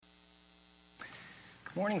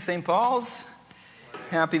Morning, St. Paul's.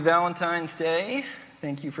 Happy Valentine's Day.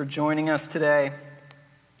 Thank you for joining us today.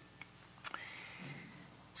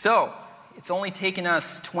 So, it's only taken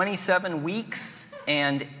us 27 weeks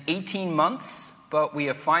and 18 months, but we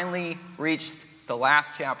have finally reached the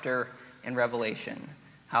last chapter in Revelation.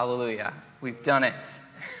 Hallelujah. We've done it.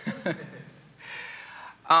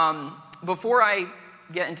 Before I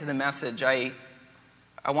get into the message, I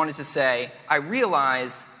wanted to say, I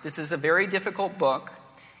realize this is a very difficult book,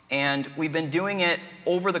 and we've been doing it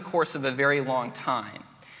over the course of a very long time.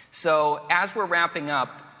 So as we're wrapping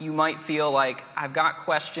up, you might feel like, I've got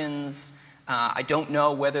questions, I don't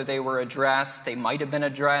know whether they were addressed, they might have been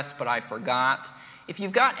addressed, but I forgot. If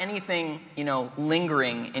you've got anything,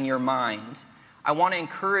 lingering in your mind, I want to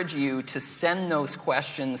encourage you to send those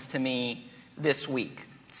questions to me this week.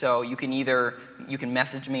 So you can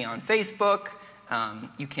message me on Facebook,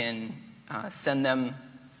 you can send them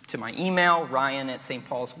to my email,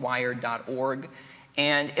 ryan@stpaulswired.org.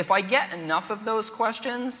 And if I get enough of those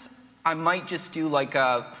questions, I might just do like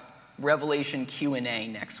a Revelation Q&A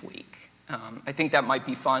next week. I think that might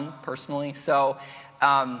be fun, personally. So,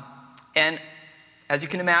 and as you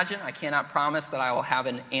can imagine, I cannot promise that I will have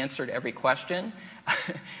an answer to every question,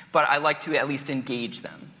 but I like to at least engage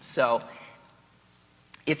them. So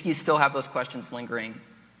if you still have those questions lingering,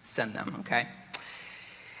 send them, okay?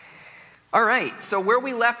 All right, so where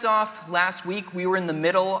we left off last week, we were in the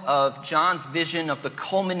middle of John's vision of the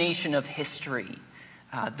culmination of history,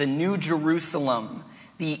 the New Jerusalem,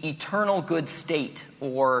 the eternal good state,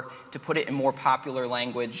 or to put it in more popular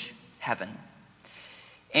language, heaven.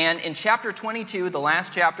 And in chapter 22, the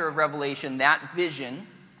last chapter of Revelation, that vision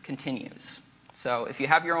continues. So if you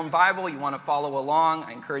have your own Bible, you want to follow along,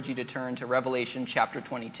 I encourage you to turn to Revelation chapter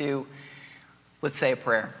 22. Let's say a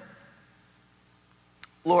prayer.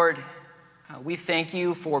 Lord, we thank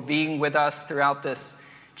you for being with us throughout this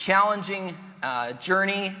challenging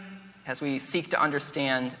journey as we seek to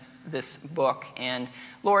understand this book. And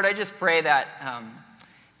Lord, I just pray that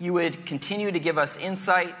you would continue to give us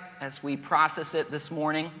insight as we process it this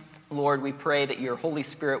morning. Lord, we pray that your Holy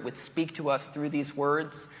Spirit would speak to us through these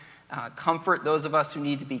words, comfort those of us who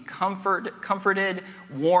need to be comforted,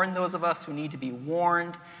 warn those of us who need to be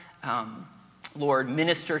warned. Lord,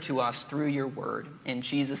 minister to us through your word. In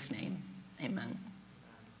Jesus' name. Amen.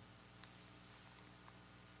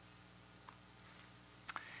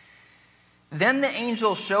 Then the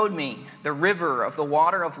angel showed me the river of the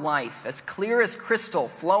water of life, as clear as crystal,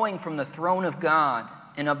 flowing from the throne of God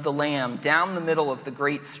and of the Lamb down the middle of the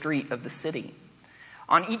great street of the city.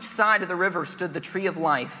 On each side of the river stood the tree of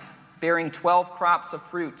life, bearing 12 crops of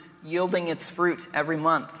fruit, yielding its fruit every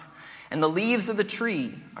month. And the leaves of the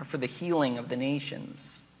tree are for the healing of the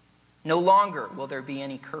nations. No longer will there be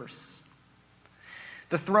any curse.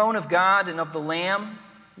 The throne of God and of the Lamb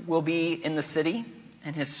will be in the city,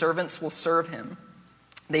 and his servants will serve him.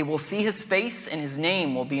 They will see his face, and his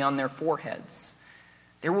name will be on their foreheads.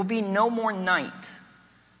 There will be no more night.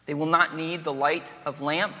 They will not need the light of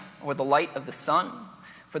lamp or the light of the sun,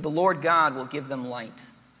 for the Lord God will give them light,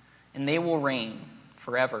 and they will reign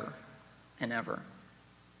forever and ever.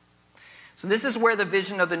 So this is where the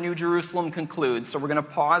vision of the New Jerusalem concludes, so we're going to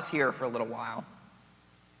pause here for a little while.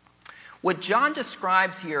 What John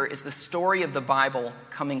describes here is the story of the Bible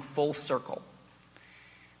coming full circle.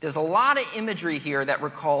 There's a lot of imagery here that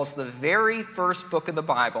recalls the very first book of the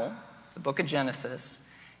Bible, the book of Genesis,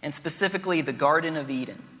 and specifically the Garden of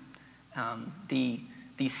Eden, the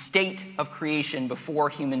state of creation before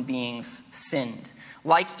human beings sinned.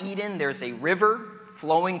 Like Eden, there's a river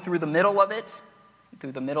flowing through the middle of it,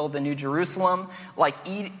 through the middle of the New Jerusalem. Like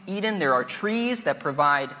Eden, there are trees that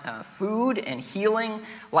provide food and healing.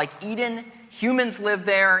 Like Eden, humans live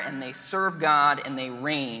there and they serve God and they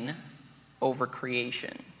reign over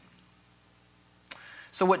creation.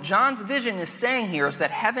 So what John's vision is saying here is that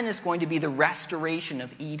heaven is going to be the restoration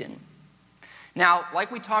of Eden. Now, like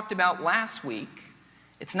we talked about last week,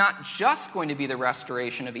 it's not just going to be the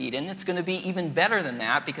restoration of Eden, it's going to be even better than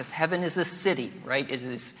that because heaven is a city, right? It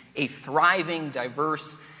is a thriving,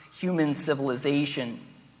 diverse human civilization.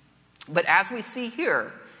 But as we see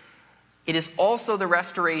here, it is also the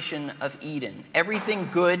restoration of Eden. Everything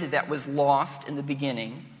good that was lost in the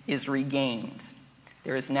beginning is regained.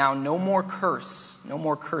 There is now no more curse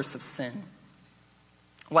of sin.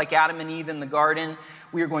 Like Adam and Eve in the garden,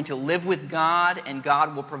 we are going to live with God, and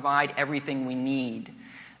God will provide everything we need.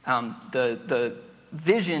 The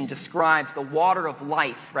vision describes the water of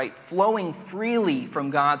life, right, flowing freely from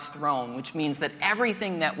God's throne, which means that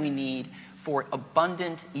everything that we need for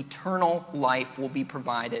abundant, eternal life will be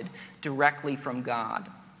provided directly from God.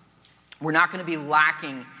 We're not going to be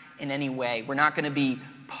lacking in any way. We're not going to be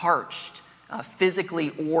parched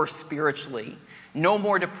physically or spiritually. No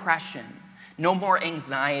more depression, no more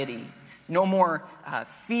anxiety, no more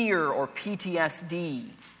fear or PTSD,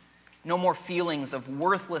 no more feelings of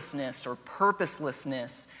worthlessness or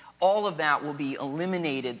purposelessness. All of that will be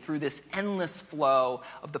eliminated through this endless flow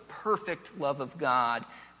of the perfect love of God,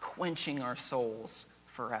 quenching our souls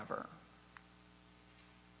forever.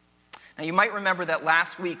 Now, you might remember that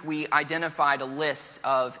last week we identified a list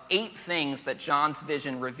of 8 things that John's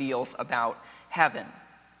vision reveals about heaven.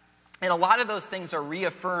 And a lot of those things are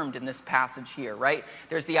reaffirmed in this passage here, right?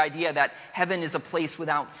 There's the idea that heaven is a place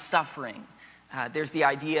without suffering. There's the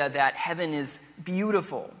idea that heaven is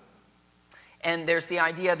beautiful. And there's the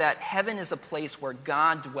idea that heaven is a place where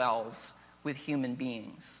God dwells with human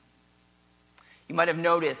beings. You might have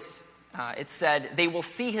noticed it said, they will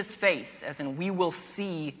see his face, as in we will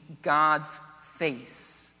see God's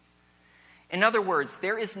face. In other words,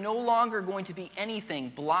 there is no longer going to be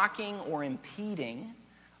anything blocking or impeding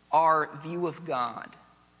our view of God,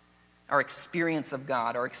 our experience of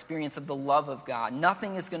God, our experience of the love of God.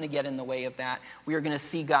 Nothing is going to get in the way of that. We are going to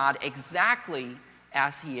see God exactly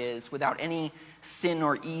as he is, without any sin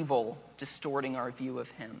or evil distorting our view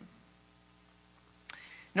of him.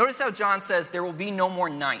 Notice how John says there will be no more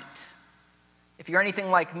night. If you're anything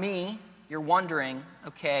like me, you're wondering,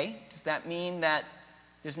 okay, does that mean that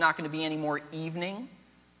there's not going to be any more evening?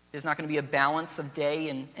 There's not going to be a balance of day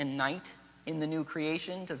and night in the new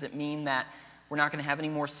creation? Does it mean that we're not going to have any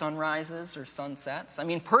more sunrises or sunsets? I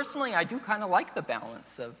mean, personally, I do kind of like the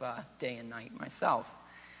balance of day and night myself.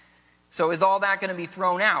 So is all that going to be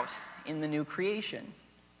thrown out in the new creation?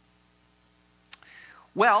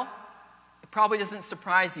 Well, it probably doesn't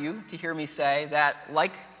surprise you to hear me say that,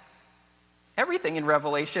 like everything in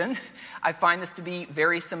Revelation, I find this to be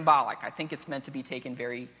very symbolic. I think it's meant to be taken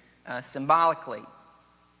very symbolically.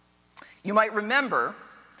 You might remember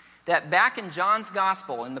that back in John's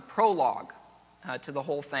Gospel, in the prologue to the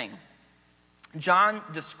whole thing, John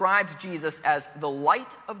describes Jesus as the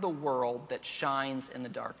light of the world that shines in the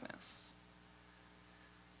darkness.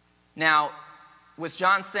 Now, was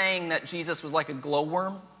John saying that Jesus was like a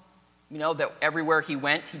glowworm? You know, that everywhere he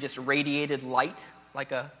went, he just radiated light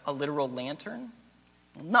like a literal lantern?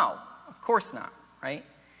 No, of course not, right?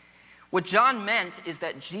 What John meant is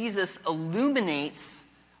that Jesus illuminates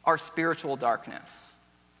our spiritual darkness.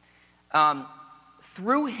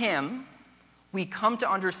 Through him, we come to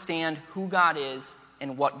understand who God is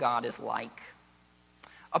and what God is like.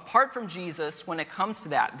 Apart from Jesus, when it comes to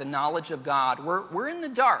that, the knowledge of God, we're in the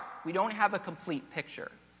dark. We don't have a complete picture.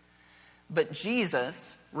 But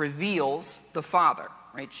Jesus reveals the Father,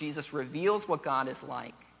 right? Jesus reveals what God is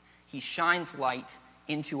like. He shines light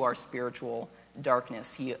into our spiritual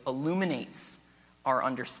darkness. He illuminates our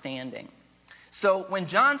understanding. So when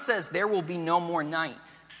John says there will be no more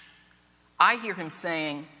night, I hear him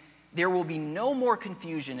saying there will be no more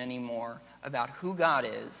confusion anymore about who God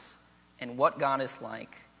is and what God is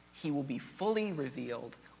like. He will be fully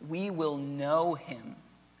revealed. We will know him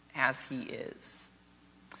as he is.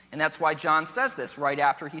 And that's why John says this right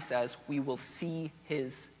after he says, we will see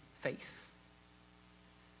his face.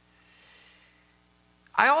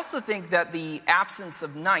 I also think that the absence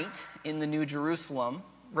of night in the New Jerusalem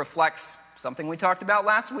reflects something we talked about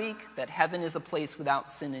last week, that heaven is a place without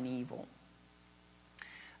sin and evil.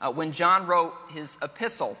 When John wrote his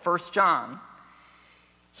epistle, 1 John,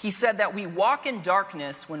 he said that we walk in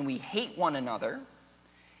darkness when we hate one another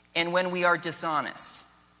and when we are dishonest.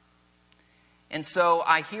 And so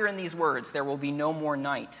I hear in these words, there will be no more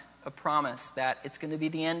night, a promise that it's going to be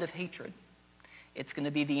the end of hatred. It's going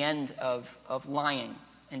to be the end of lying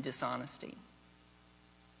and dishonesty.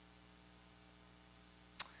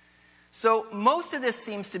 So most of this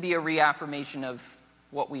seems to be a reaffirmation of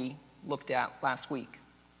what we looked at last week.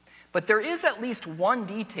 But there is at least one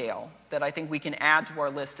detail that I think we can add to our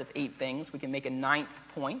list of 8 things. We can make a 9th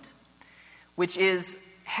point, which is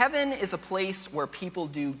heaven is a place where people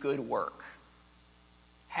do good work.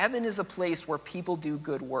 Heaven is a place where people do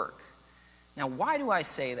good work. Now, why do I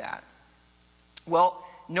say that? Well,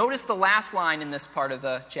 notice the last line in this part of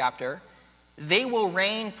the chapter. They will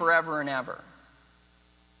reign forever and ever.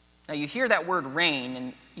 Now, you hear that word reign,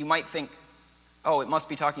 and you might think, oh, it must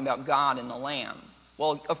be talking about God and the Lamb.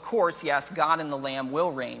 Well, of course, yes, God and the Lamb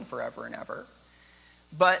will reign forever and ever.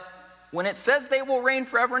 But when it says they will reign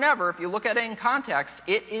forever and ever, if you look at it in context,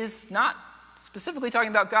 it is not specifically talking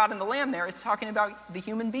about God and the Lamb there. It's talking about the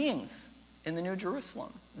human beings in the New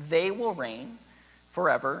Jerusalem. They will reign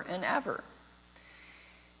forever and ever.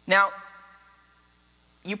 Now,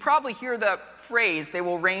 You probably hear the phrase, they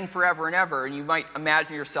will reign forever and ever, and you might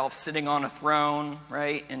imagine yourself sitting on a throne,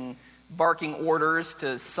 right, and barking orders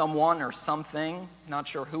to someone or something. Not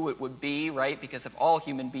sure who it would be, right, because if all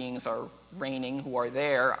human beings are reigning who are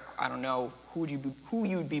there, I don't know who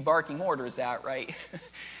you'd be barking orders at, right?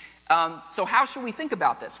 So how should we think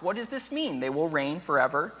about this? What does this mean? They will reign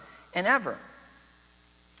forever and ever.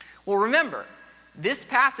 Well, remember, this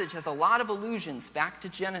passage has a lot of allusions back to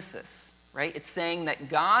Genesis. Right? It's saying that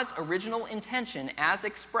God's original intention, as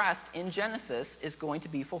expressed in Genesis, is going to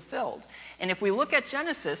be fulfilled. And if we look at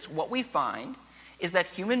Genesis, what we find is that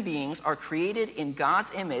human beings are created in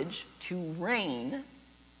God's image to reign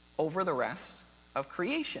over the rest of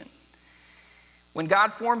creation. When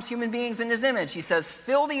God forms human beings in his image, he says,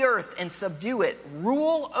 "Fill the earth and subdue it.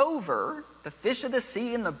 Rule over the fish of the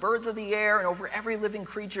sea and the birds of the air and over every living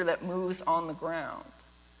creature that moves on the ground."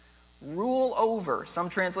 Rule over. Some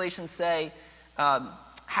translations say,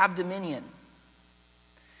 have dominion.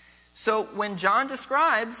 So when John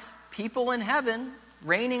describes people in heaven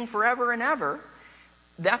reigning forever and ever,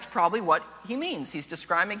 that's probably what he means. He's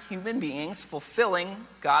describing human beings fulfilling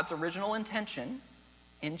God's original intention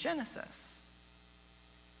in Genesis.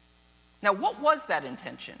 Now, what was that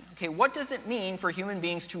intention? Okay, what does it mean for human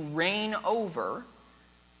beings to reign over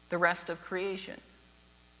the rest of creation?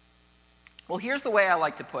 Well, here's the way I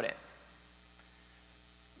like to put it.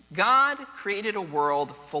 God created a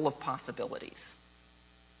world full of possibilities.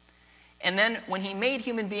 And then when he made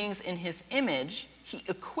human beings in his image, he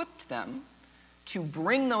equipped them to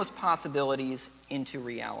bring those possibilities into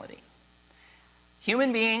reality.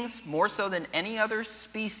 Human beings, more so than any other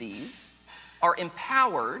species, are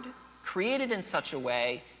empowered, created in such a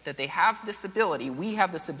way that they have this ability, we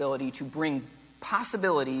have this ability to bring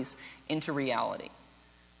possibilities into reality.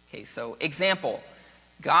 Okay, so example,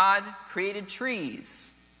 God created trees.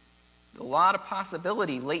 A lot of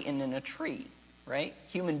possibility latent in a tree, right?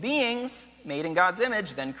 Human beings, made in God's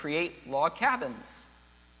image, then create log cabins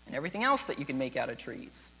and everything else that you can make out of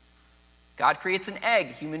trees. God creates an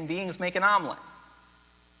egg. Human beings make an omelet.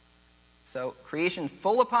 So creation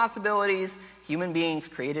full of possibilities. Human beings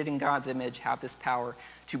created in God's image have this power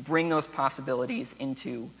to bring those possibilities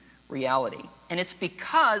into reality. And it's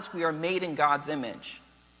because we are made in God's image,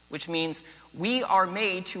 which means we are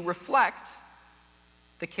made to reflect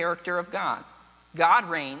the character of God. God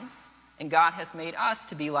reigns, and God has made us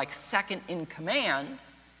to be like second in command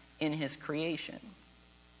in his creation.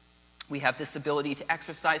 We have this ability to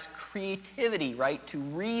exercise creativity, right? To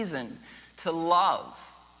reason, to love.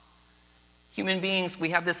 Human beings,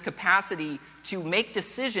 we have this capacity to make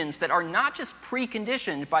decisions that are not just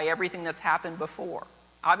preconditioned by everything that's happened before.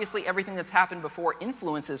 Obviously, everything that's happened before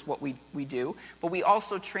influences what we do, but we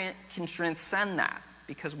also can transcend that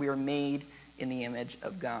because we are made in the image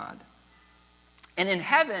of God. And in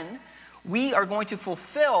heaven, we are going to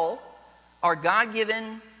fulfill our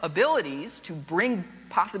God-given abilities to bring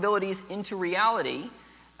possibilities into reality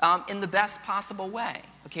in the best possible way.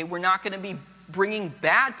 Okay, we're not going to be bringing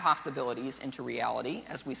bad possibilities into reality,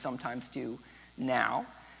 as we sometimes do now.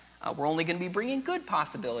 We're only going to be bringing good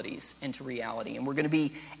possibilities into reality, and we're going to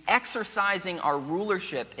be exercising our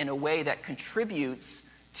rulership in a way that contributes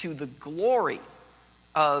to the glory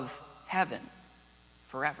of heaven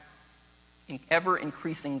forever, in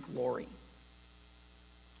ever-increasing glory.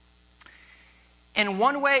 And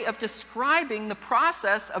one way of describing the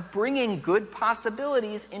process of bringing good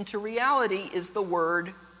possibilities into reality is the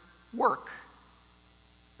word work,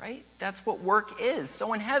 right? That's what work is.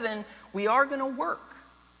 So in heaven, we are going to work,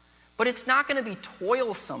 but it's not going to be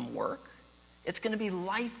toilsome work. It's going to be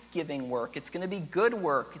life-giving work. It's going to be good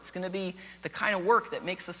work. It's going to be the kind of work that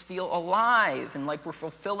makes us feel alive and like we're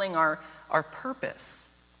fulfilling our purpose.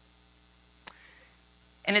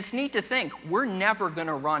 And it's neat to think we're never going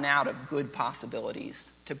to run out of good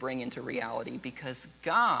possibilities to bring into reality because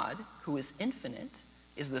God, who is infinite,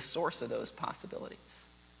 is the source of those possibilities.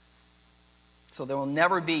 So there will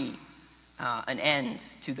never be an end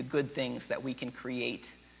to the good things that we can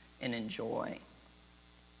create and enjoy.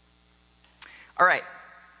 All right,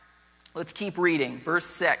 let's keep reading. Verse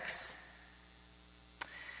 6.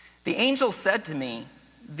 The angel said to me,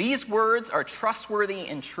 "These words are trustworthy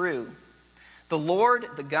and true. The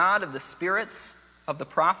Lord, the God of the spirits of the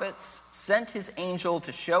prophets, sent his angel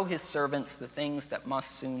to show his servants the things that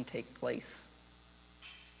must soon take place.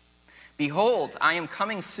 Behold, I am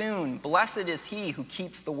coming soon. Blessed is he who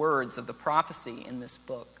keeps the words of the prophecy in this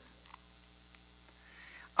book.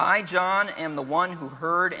 I, John, am the one who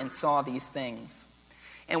heard and saw these things.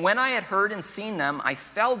 And when I had heard and seen them, I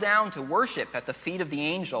fell down to worship at the feet of the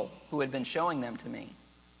angel who had been showing them to me.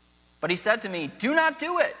 But he said to me, 'Do not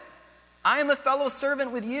do it. I am a fellow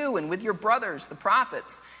servant with you and with your brothers, the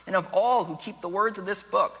prophets, and of all who keep the words of this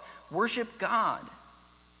book. Worship God."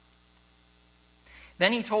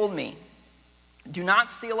 Then he told me, "Do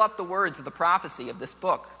not seal up the words of the prophecy of this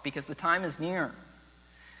book, because the time is near.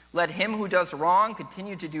 Let him who does wrong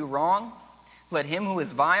continue to do wrong. Let him who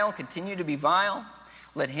is vile continue to be vile.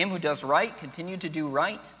 Let him who does right continue to do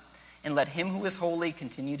right. And let him who is holy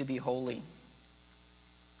continue to be holy.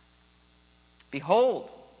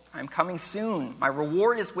 Behold, I am coming soon. My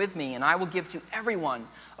reward is with me, and I will give to everyone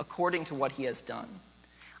according to what he has done.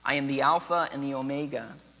 I am the Alpha and the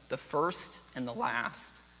Omega, the first and the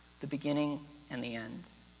last, the beginning and the end.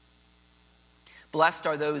 Blessed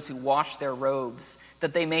are those who wash their robes,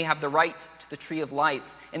 that they may have the right to the tree of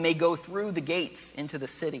life and may go through the gates into the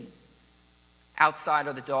city. Outside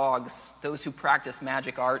are the dogs, those who practice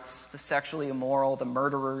magic arts, the sexually immoral, the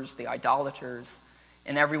murderers, the idolaters,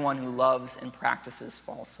 and everyone who loves and practices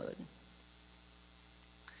falsehood.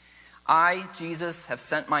 I, Jesus, have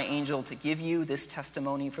sent my angel to give you this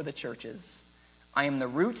testimony for the churches. I am the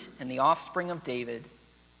root and the offspring of David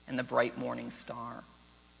and the bright morning star."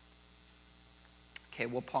 Okay,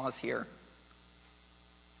 we'll pause here.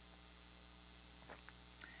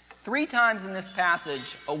 3 times in this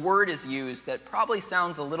passage, a word is used that probably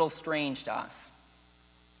sounds a little strange to us.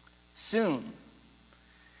 Soon.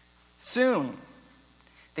 Soon.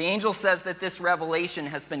 The angel says that this revelation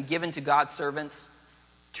has been given to God's servants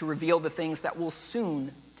to reveal the things that will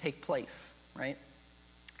soon take place, right?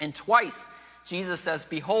 And twice, Jesus says,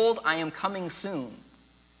 "Behold, I am coming soon."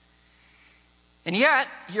 And yet,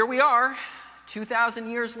 here we are, 2,000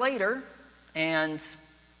 years later, and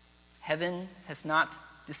heaven has not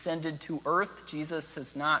descended to earth. Jesus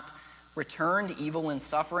has not returned. Evil and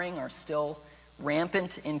suffering are still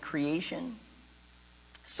rampant in creation.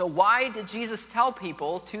 So why did Jesus tell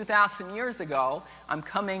people 2,000 years ago, "I'm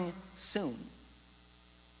coming soon"?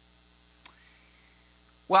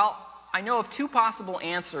 Well, I know of 2 possible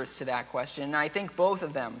answers to that question, and I think both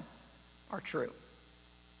of them are true.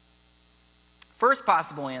 First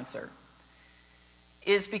possible answer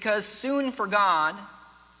is because soon for God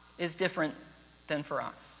is different than for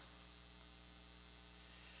us.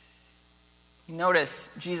 You notice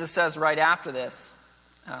Jesus says right after this,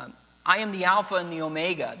 "I am the Alpha and the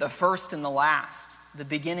Omega, the first and the last, the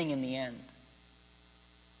beginning and the end."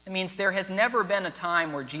 It means there has never been a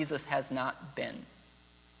time where Jesus has not been.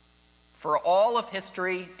 For all of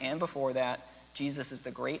history and before that, Jesus is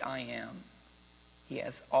the great I am. He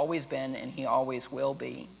has always been and he always will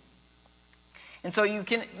be. And so you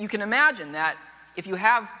can imagine that if you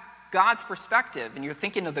have God's perspective and you're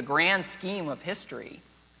thinking of the grand scheme of history,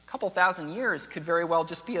 a couple thousand years could very well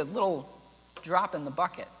just be a little drop in the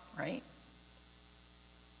bucket, right?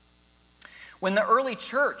 When the early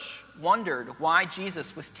church wondered why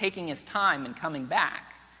Jesus was taking his time and coming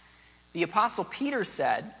back, the Apostle Peter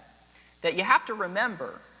said that you have to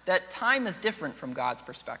remember that time is different from God's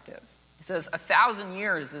perspective. He says 1,000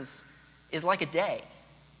 years is like a day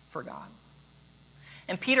for God.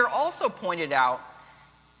 And Peter also pointed out,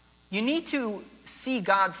 you need to see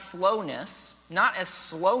God's slowness, not as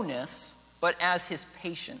slowness, but as his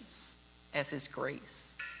patience, as his grace.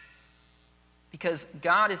 Because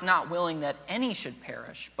God is not willing that any should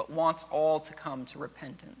perish, but wants all to come to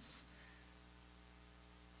repentance.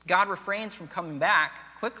 God refrains from coming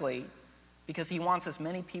back quickly because he wants as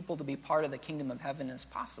many people to be part of the kingdom of heaven as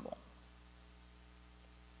possible.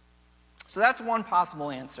 So that's one possible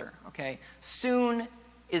answer, okay? Soon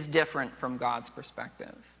is different from God's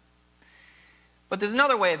perspective. But there's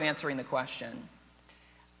another way of answering the question.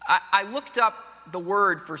 I looked up the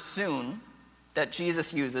word for soon that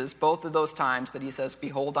Jesus uses, both of those times that he says,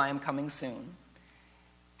 "Behold, I am coming soon."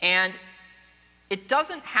 And it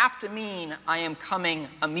doesn't have to mean I am coming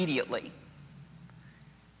immediately.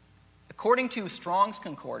 According to Strong's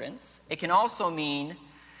Concordance, it can also mean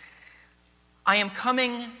I am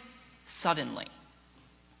coming suddenly,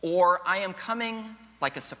 or I am coming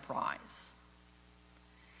like a surprise.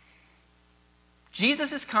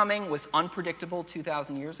 Jesus' coming was unpredictable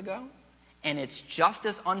 2,000 years ago, and it's just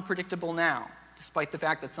as unpredictable now, despite the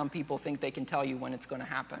fact that some people think they can tell you when it's going to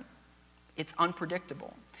happen. It's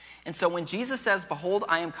unpredictable. And so when Jesus says, "Behold,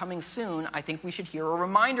 I am coming soon," I think we should hear a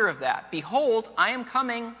reminder of that. Behold, I am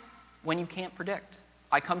coming when you can't predict.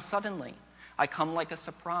 I come suddenly. I come like a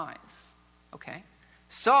surprise. Okay?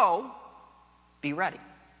 So, be ready.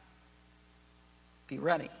 Be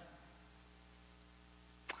ready.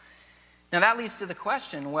 Now that leads to the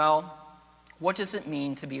question, well, what does it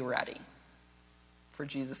mean to be ready for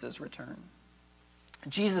Jesus' return?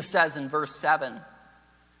 Jesus says in verse 7,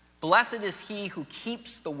 "Blessed is he who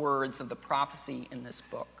keeps the words of the prophecy in this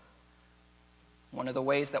book. One of the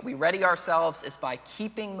ways that we ready ourselves is by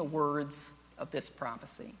keeping the words of this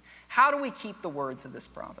prophecy. How do we keep the words of this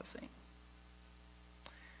prophecy?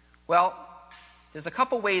 Well, there's a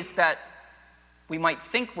couple ways that we might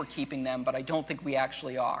think we're keeping them, but I don't think we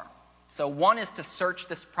actually are. So one is to search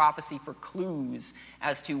this prophecy for clues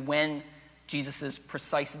as to when Jesus'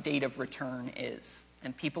 precise date of return is.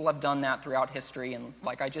 And people have done that throughout history, and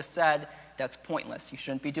like I just said, that's pointless. You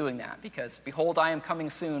shouldn't be doing that, because behold, I am coming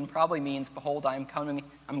soon probably means behold, I'm coming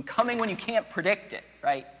when you can't predict it,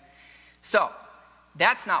 right? So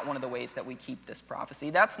that's not one of the ways that we keep this prophecy.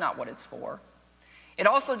 That's not what it's for. It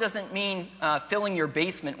also doesn't mean filling your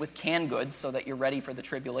basement with canned goods so that you're ready for the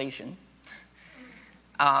tribulation.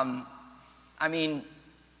 I mean,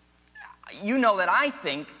 you know that I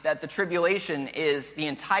think that the tribulation is the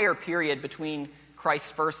entire period between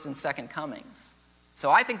Christ's first and second comings.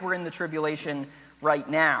 So I think we're in the tribulation right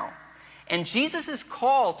now. And Jesus'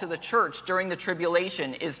 call to the church during the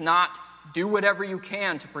tribulation is not do whatever you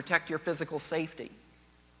can to protect your physical safety.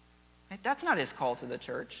 Right? That's not his call to the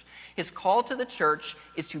church. His call to the church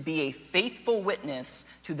is to be a faithful witness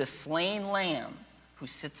to the slain Lamb who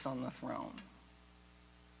sits on the throne.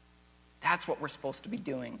 That's what we're supposed to be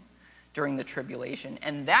doing during the tribulation.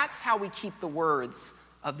 And that's how we keep the words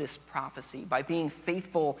of this prophecy, by being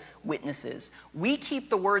faithful witnesses. We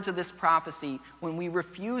keep the words of this prophecy when we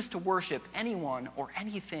refuse to worship anyone or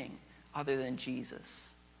anything other than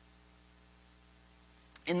Jesus.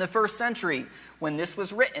 In the first century, when this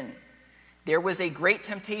was written, there was a great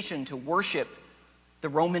temptation to worship the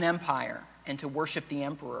Roman Empire and to worship the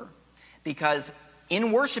emperor, because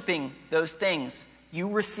in worshiping those things, you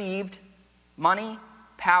received money,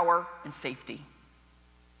 power, and safety.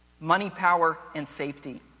 Money, power, and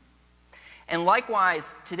safety. And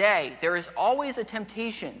likewise, today, there is always a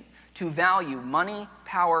temptation to value money,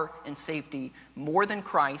 power, and safety more than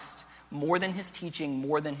Christ, more than his teaching,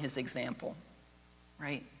 more than his example.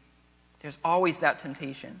 Right? There's always that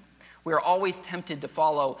temptation. We are always tempted to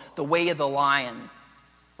follow the way of the lion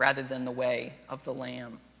rather than the way of the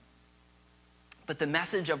lamb. But the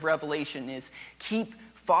message of Revelation is keep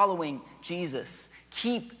following Jesus.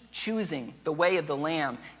 Keep choosing the way of the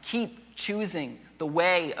Lamb. Keep choosing the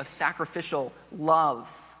way of sacrificial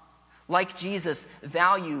love. Like Jesus,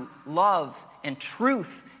 value love and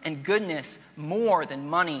truth and goodness more than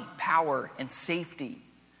money, power, and safety.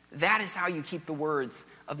 That is how you keep the words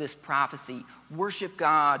of this prophecy. Worship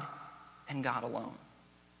God and God alone.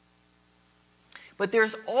 But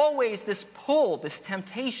there's always this pull, this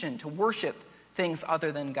temptation to worship things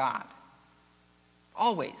other than God.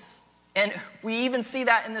 Always. And we even see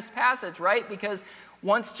that in this passage, right? Because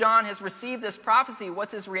once John has received this prophecy,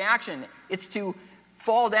 what's his reaction? It's to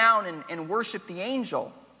fall down and worship the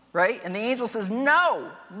angel, right? And the angel says,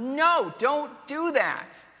 no, don't do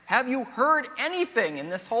that. Have you heard anything in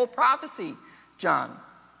this whole prophecy, John?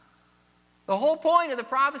 The whole point of the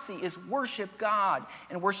prophecy is worship God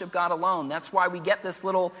and worship God alone. That's why we get this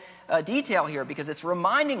little detail here, because it's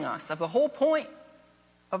reminding us of the whole point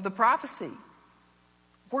of the prophecy.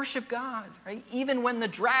 Worship God, right? Even when the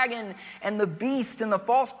dragon and the beast and the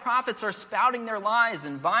false prophets are spouting their lies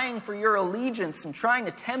and vying for your allegiance and trying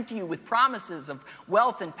to tempt you with promises of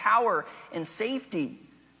wealth and power and safety,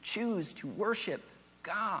 choose to worship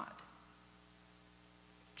God.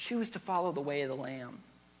 Choose to follow the way of the Lamb.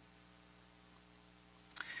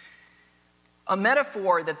 A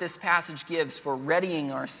metaphor that this passage gives for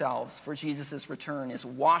readying ourselves for Jesus' return is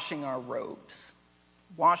washing our robes.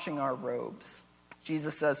 Washing our robes.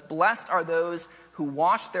 Jesus says, blessed are those who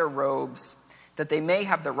wash their robes, that they may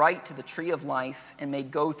have the right to the tree of life and may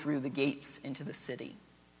go through the gates into the city.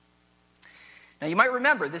 Now you might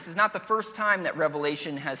remember, this is not the first time that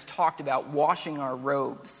Revelation has talked about washing our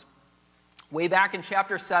robes. Way back in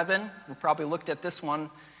chapter 7, we probably looked at this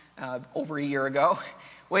one over a year ago.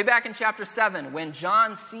 Way back in chapter 7, when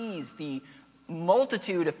John sees the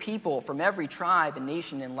multitude of people from every tribe and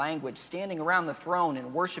nation and language standing around the throne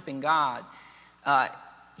and worshiping God,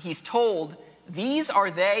 he's told, these are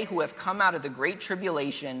they who have come out of the great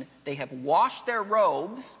tribulation. They have washed their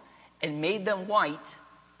robes and made them white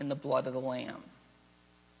in the blood of the Lamb.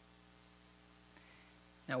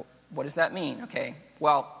 Now, what does that mean? Okay,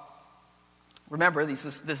 well, remember, this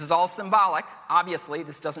is all symbolic. Obviously,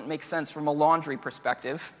 this doesn't make sense from a laundry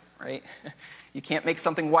perspective, right? You can't make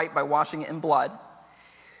something white by washing it in blood.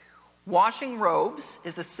 Washing robes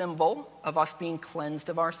is a symbol of us being cleansed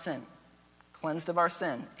of our sin. Cleansed of our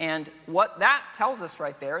sin. And what that tells us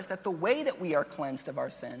right there is that the way that we are cleansed of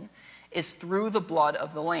our sin is through the blood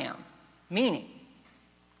of the Lamb. Meaning,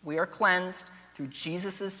 we are cleansed through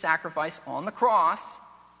Jesus' sacrifice on the cross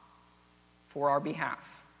for our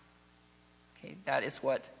behalf. Okay, that is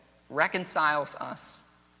what reconciles us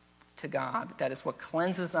to God. That is what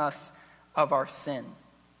cleanses us of our sin.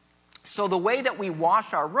 So the way that we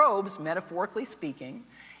wash our robes, metaphorically speaking,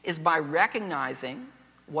 is by recognizing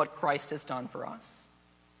what Christ has done for us,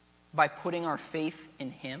 by putting our faith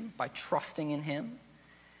in him, by trusting in him,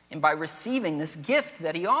 and by receiving this gift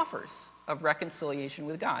that he offers of reconciliation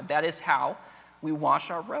with God. That is how we wash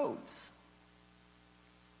our robes.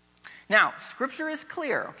 Now, Scripture is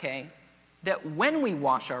clear, okay, that when we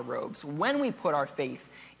wash our robes, when we put our faith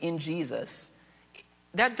in Jesus,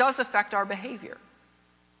 that does affect our behavior.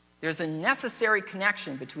 There's a necessary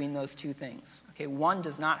connection between those two things. Okay, one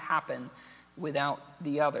does not happen without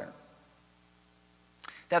the other.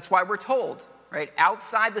 That's why we're told, right?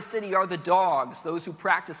 Outside the city are the dogs, those who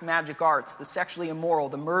practice magic arts, the sexually immoral,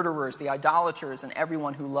 the murderers, the idolaters, and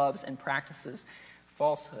everyone who loves and practices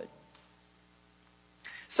falsehood.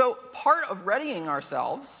 So part of readying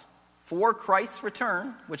ourselves for Christ's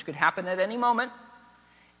return, which could happen at any moment,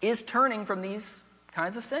 is turning from these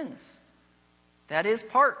kinds of sins. That is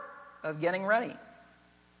part of getting ready.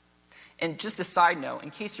 And just a side note, in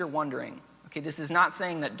case you're wondering, okay, this is not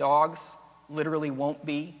saying that dogs literally won't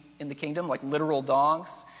be in the kingdom, like literal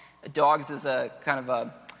dogs. Dogs is a kind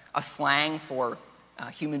of a slang for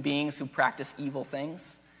human beings who practice evil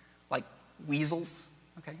things, like weasels.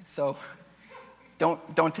 Okay, so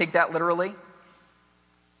don't take that literally.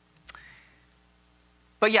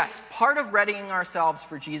 But yes, part of readying ourselves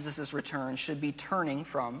for Jesus' return should be turning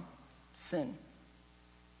from sin.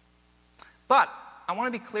 But I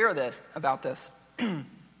want to be clear about this.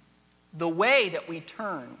 The way that we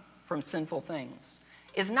turn from sinful things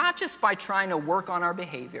is not just by trying to work on our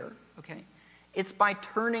behavior, okay? It's by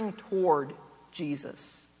turning toward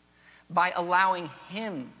Jesus, by allowing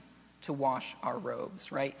him to wash our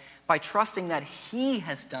robes, right? By trusting that he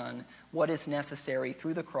has done what is necessary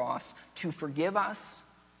through the cross to forgive us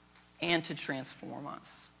and to transform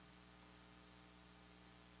us.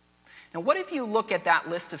 Now, what if you look at that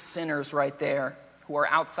list of sinners right there who are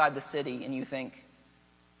outside the city and you think,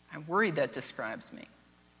 I'm worried that describes me?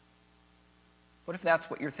 What if that's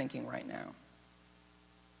what you're thinking right now?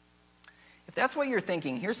 If that's what you're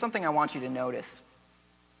thinking, here's something I want you to notice.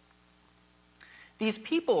 These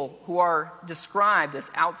people who are described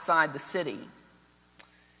as outside the city,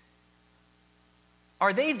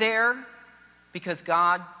 are they there because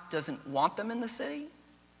God doesn't want them in the city,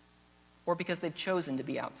 or because they've chosen to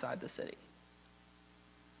be outside the city?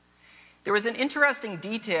 There was an interesting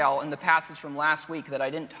detail in the passage from last week that I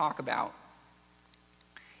didn't talk about.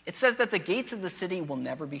 It says that the gates of the city will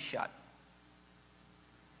never be shut.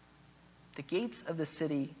 The gates of the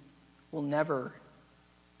city will never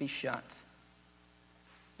be shut.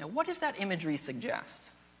 Now, what does that imagery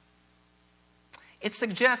suggest? It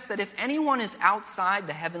suggests that if anyone is outside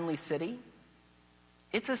the heavenly city,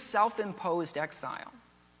 it's a self-imposed exile.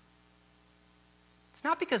 It's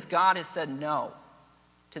not because God has said no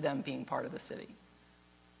to them being part of the city.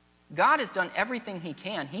 God has done everything he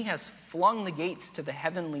can. He has flung the gates to the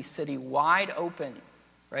heavenly city wide open,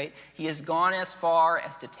 right? He has gone as far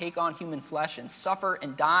as to take on human flesh and suffer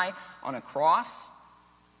and die on a cross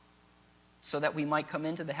so that we might come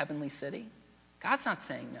into the heavenly city. God's not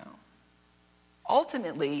saying no.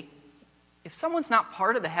 Ultimately, if someone's not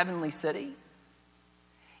part of the heavenly city,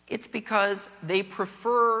 it's because they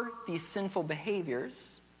prefer these sinful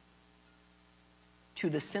behaviors to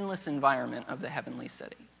the sinless environment of the heavenly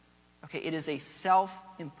city. Okay, it is a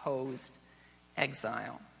self-imposed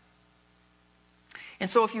exile. And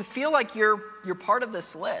so if you feel like you're part of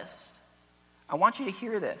this list, I want you to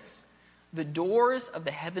hear this. The doors of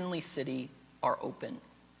the heavenly city are open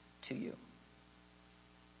to you.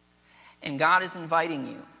 And God is inviting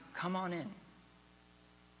you, come on in.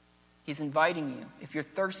 He's inviting you, if you're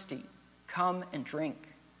thirsty, come and drink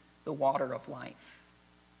the water of life.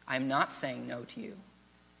 I'm not saying no to you.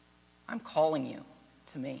 I'm calling you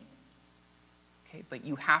to me. Okay, but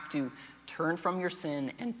you have to turn from your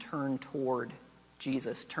sin and turn toward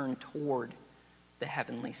Jesus, turn toward the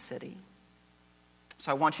heavenly city.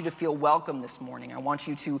 So I want you to feel welcome this morning. I want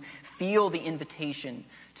you to feel the invitation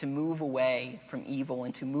to move away from evil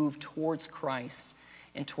and to move towards Christ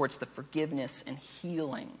and towards the forgiveness and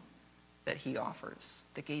healing that he offers.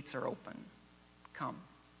 The gates are open. Come.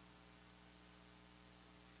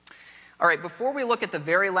 All right, before we look at the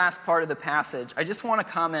very last part of the passage, I just want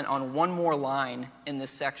to comment on one more line in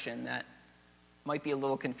this section that might be a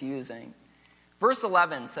little confusing. Verse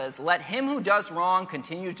 11 says, "Let him who does wrong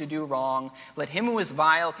continue to do wrong. Let him who is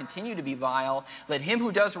vile continue to be vile. Let him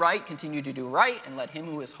who does right continue to do right. And let him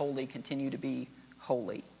who is holy continue to be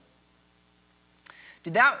holy."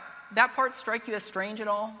 Did that part strike you as strange at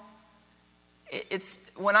all? It's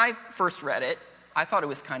when I first read it, I thought it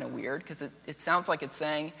was kind of weird because it sounds like it's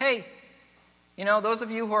saying, hey, those of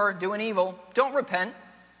you who are doing evil, don't repent.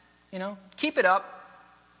 Keep it up.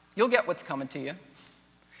 You'll get what's coming to you.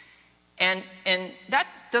 And that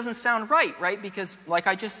doesn't sound right? Because like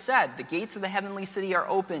I just said, the gates of the heavenly city are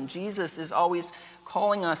open. Jesus is always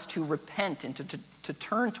calling us to repent and to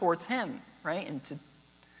turn towards him, right? And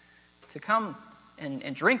to come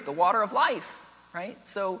and drink the water of life, right?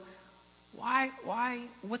 So why,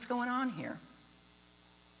 what's going on here?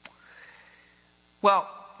 Well,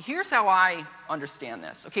 here's how I understand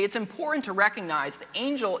this. Okay, it's important to recognize the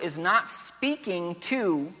angel is not speaking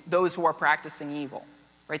to those who are practicing evil.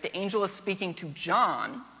 Right? The angel is speaking to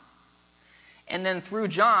John, and then through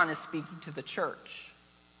John is speaking to the church.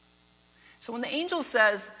 So when the angel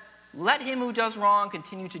says, let him who does wrong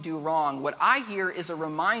continue to do wrong, what I hear is a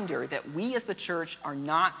reminder that we as the church are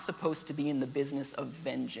not supposed to be in the business of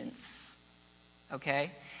vengeance.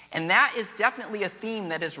 Okay? And that is definitely a theme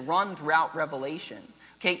that is run throughout Revelation.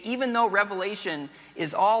 Okay? Even though Revelation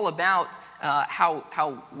is all about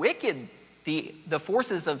how wicked the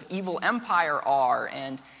forces of evil empire are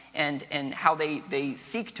and how they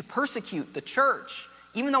seek to persecute the church,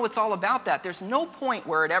 even though it's all about that, there's no point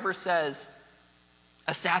where it ever says,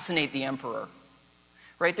 assassinate the emperor.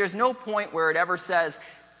 Right? There's no point where it ever says,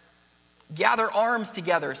 gather arms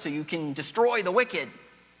together so you can destroy the wicked.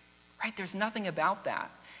 Right? There's nothing about that.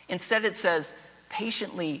 Instead it says,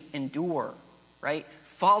 patiently endure. Right?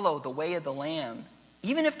 Follow the way of the Lamb.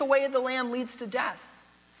 Even if the way of the Lamb leads to death,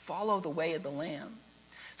 follow the way of the Lamb.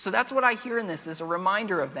 So that's what I hear in this, is a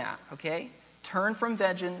reminder of that, okay? Turn from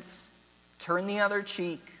vengeance, turn the other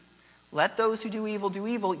cheek, let those who do evil do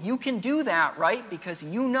evil. You can do that, right? Because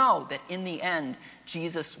you know that in the end,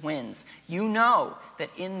 Jesus wins. You know that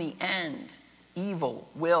in the end, evil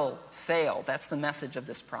will fail. That's the message of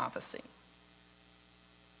this prophecy.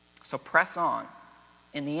 So press on.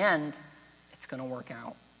 In the end, it's going to work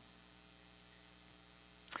out.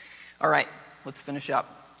 All right, let's finish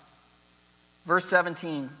up. Verse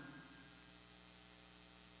 17.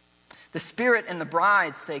 The Spirit and the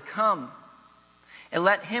bride say, come. And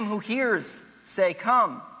let him who hears say,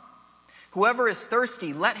 come. Whoever is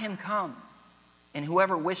thirsty, let him come. And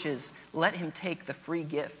whoever wishes, let him take the free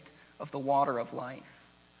gift of the water of life.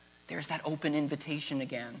 There's that open invitation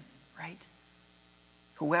again, right?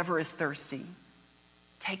 Whoever is thirsty,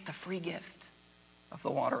 take the free gift of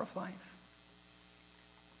the water of life.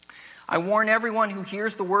 I warn everyone who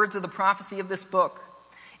hears the words of the prophecy of this book.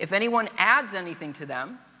 If anyone adds anything to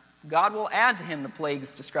them, God will add to him the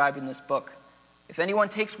plagues described in this book. If anyone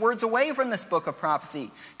takes words away from this book of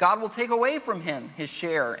prophecy, God will take away from him his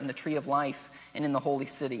share in the tree of life and in the holy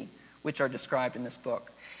city, which are described in this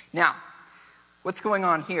book. Now, what's going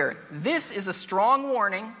on here? This is a strong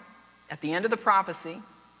warning at the end of the prophecy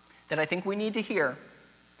that I think we need to hear,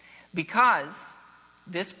 because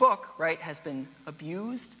this book, right, has been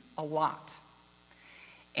abused a lot.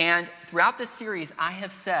 And throughout this series, I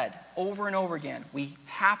have said over and over again, we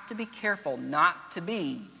have to be careful not to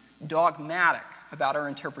be dogmatic about our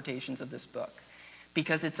interpretations of this book,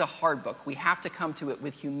 because it's a hard book. We have to come to it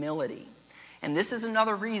with humility. And this is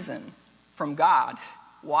another reason from God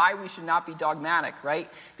why we should not be dogmatic, right?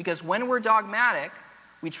 Because when we're dogmatic,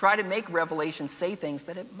 we try to make Revelation say things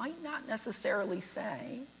that it might not necessarily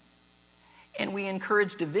say, and we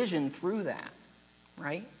encourage division through that,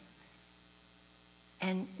 right?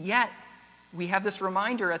 And yet, we have this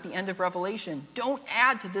reminder at the end of Revelation, don't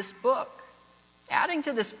add to this book. Adding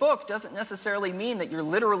to this book doesn't necessarily mean that you're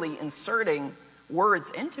literally inserting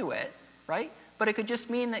words into it, right? But it could just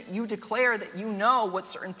mean that you declare that you know what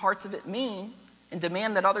certain parts of it mean and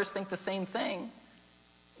demand that others think the same thing,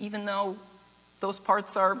 even though those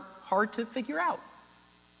parts are hard to figure out,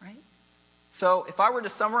 right? So if I were to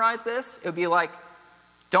summarize this, it would be like,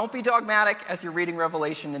 don't be dogmatic as you're reading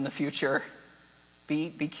Revelation in the future.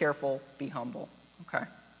 Be careful, be humble, okay?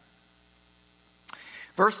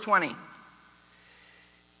 Verse 20.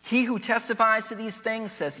 He who testifies to these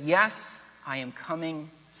things says, yes, I am coming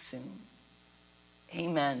soon.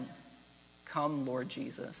 Amen. Come, Lord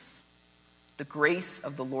Jesus. The grace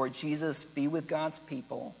of the Lord Jesus be with God's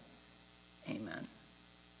people. Amen.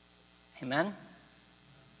 Amen.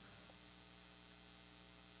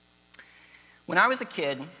 When I was a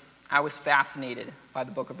kid, I was fascinated by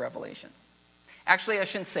the book of Revelation. Actually, I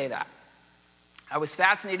shouldn't say that. I was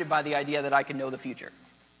fascinated by the idea that I could know the future.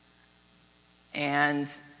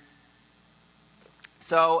 And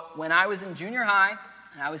so when I was in junior high,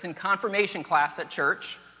 and I was in confirmation class at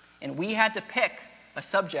church, and we had to pick a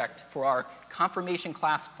subject for our confirmation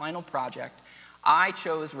class final project, I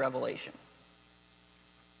chose Revelation.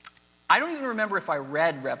 I don't even remember if I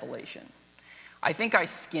read Revelation. I think I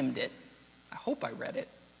skimmed it. I hope I read it.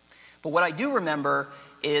 But what I do remember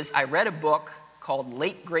is I read a book called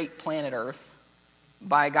Late Great Planet Earth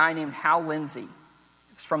by a guy named Hal Lindsey.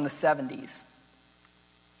 It's from the 70s.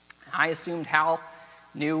 I assumed Hal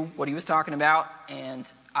knew what he was talking about,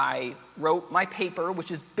 and I wrote my paper,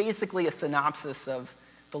 which is basically a synopsis of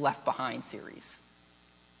the Left Behind series.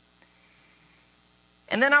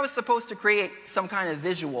 And then I was supposed to create some kind of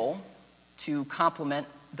visual to complement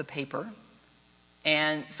the paper.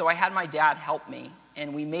 And so I had my dad help me,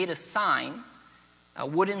 and we made a sign, a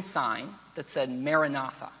wooden sign, that said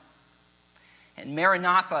Maranatha. And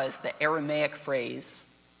Maranatha is the Aramaic phrase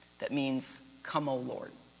that means, "Come, O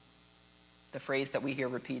Lord." The phrase that we hear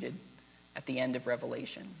repeated at the end of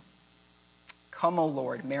Revelation. Come, O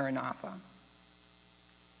Lord, Maranatha.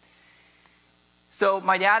 So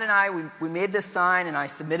my dad and I, we made this sign, and I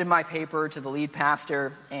submitted my paper to the lead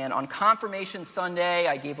pastor. And on Confirmation Sunday,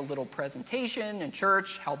 I gave a little presentation in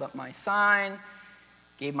church, held up my sign,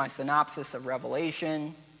 gave my synopsis of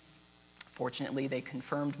Revelation. Fortunately, they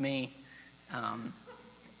confirmed me,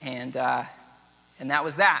 and that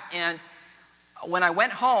was that. And when I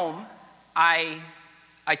went home, I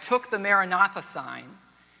took the Maranatha sign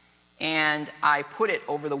and I put it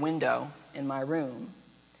over the window in my room.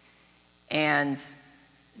 And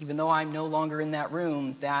even though I'm no longer in that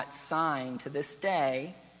room, that sign to this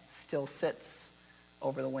day still sits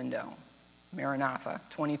over the window. Maranatha,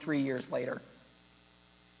 23 years later.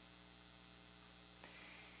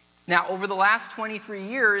 Now, over the last 23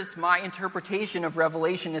 years, my interpretation of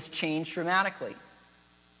Revelation has changed dramatically.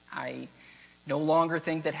 I no longer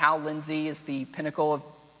think that Hal Lindsey is the pinnacle of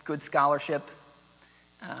good scholarship.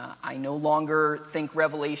 I no longer think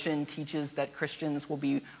Revelation teaches that Christians will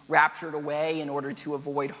be raptured away in order to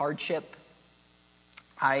avoid hardship.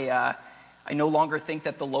 I no longer think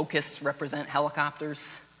that the locusts represent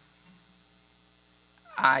helicopters.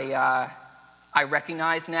 I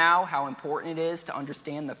recognize now how important it is to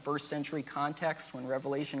understand the first century context when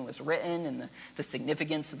Revelation was written, and the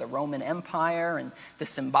significance of the Roman Empire and the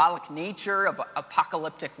symbolic nature of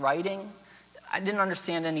apocalyptic writing. I didn't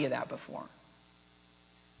understand any of that before.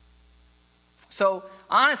 So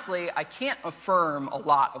honestly, I can't affirm a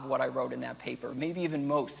lot of what I wrote in that paper, maybe even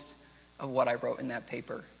most of what I wrote in that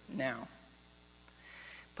paper now.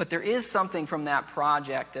 But there is something from that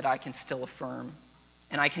project that I can still affirm.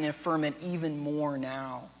 And I can affirm it even more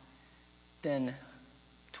now than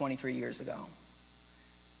 23 years ago.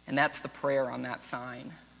 And that's the prayer on that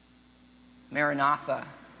sign. Maranatha,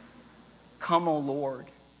 come, O Lord.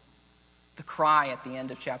 The cry at the end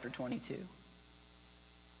of chapter 22.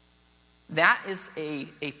 That is a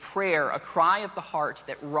prayer, a cry of the heart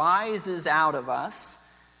that rises out of us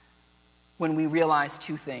when we realize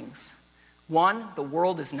two things. One, the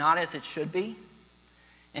world is not as it should be.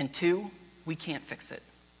 And two, we can't fix it.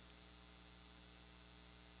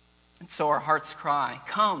 And so our hearts cry,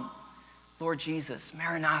 come, Lord Jesus,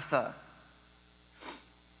 Maranatha.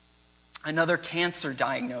 Another cancer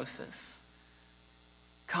diagnosis.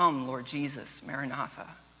 Come, Lord Jesus, Maranatha.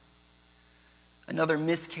 Another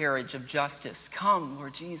miscarriage of justice. Come,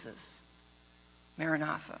 Lord Jesus,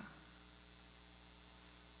 Maranatha.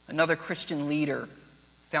 Another Christian leader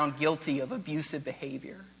found guilty of abusive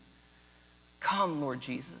behavior. Come, Lord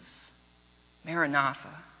Jesus, Maranatha.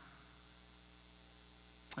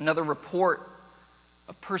 Another report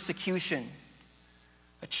of persecution.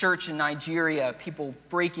 A church in Nigeria, people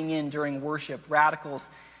breaking in during worship,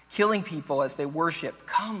 radicals killing people as they worship.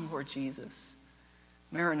 Come, Lord Jesus,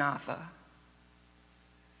 Maranatha.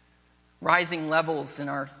 Rising levels in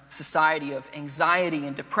our society of anxiety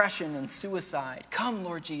and depression and suicide. Come,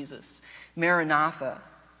 Lord Jesus, Maranatha.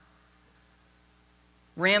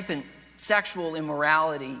 Rampant sexual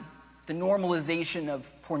immorality, the normalization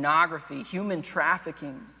of pornography, human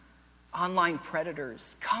trafficking, online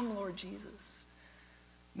predators. Come, Lord Jesus,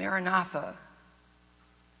 Maranatha.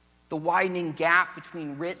 The widening gap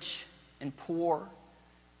between rich and poor,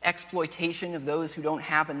 exploitation of those who don't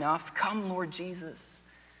have enough. Come, Lord Jesus,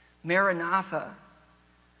 Maranatha.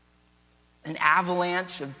 An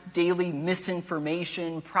avalanche of daily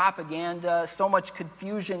misinformation, propaganda, so much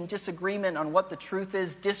confusion, disagreement on what the truth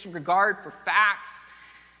is, disregard for facts.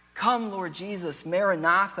 Come, Lord Jesus,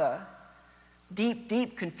 Maranatha. Deep,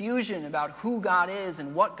 deep confusion about who God is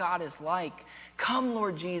and what God is like. Come,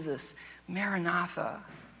 Lord Jesus, Maranatha.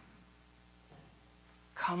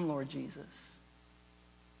 Come, Lord Jesus.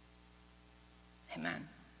 Amen.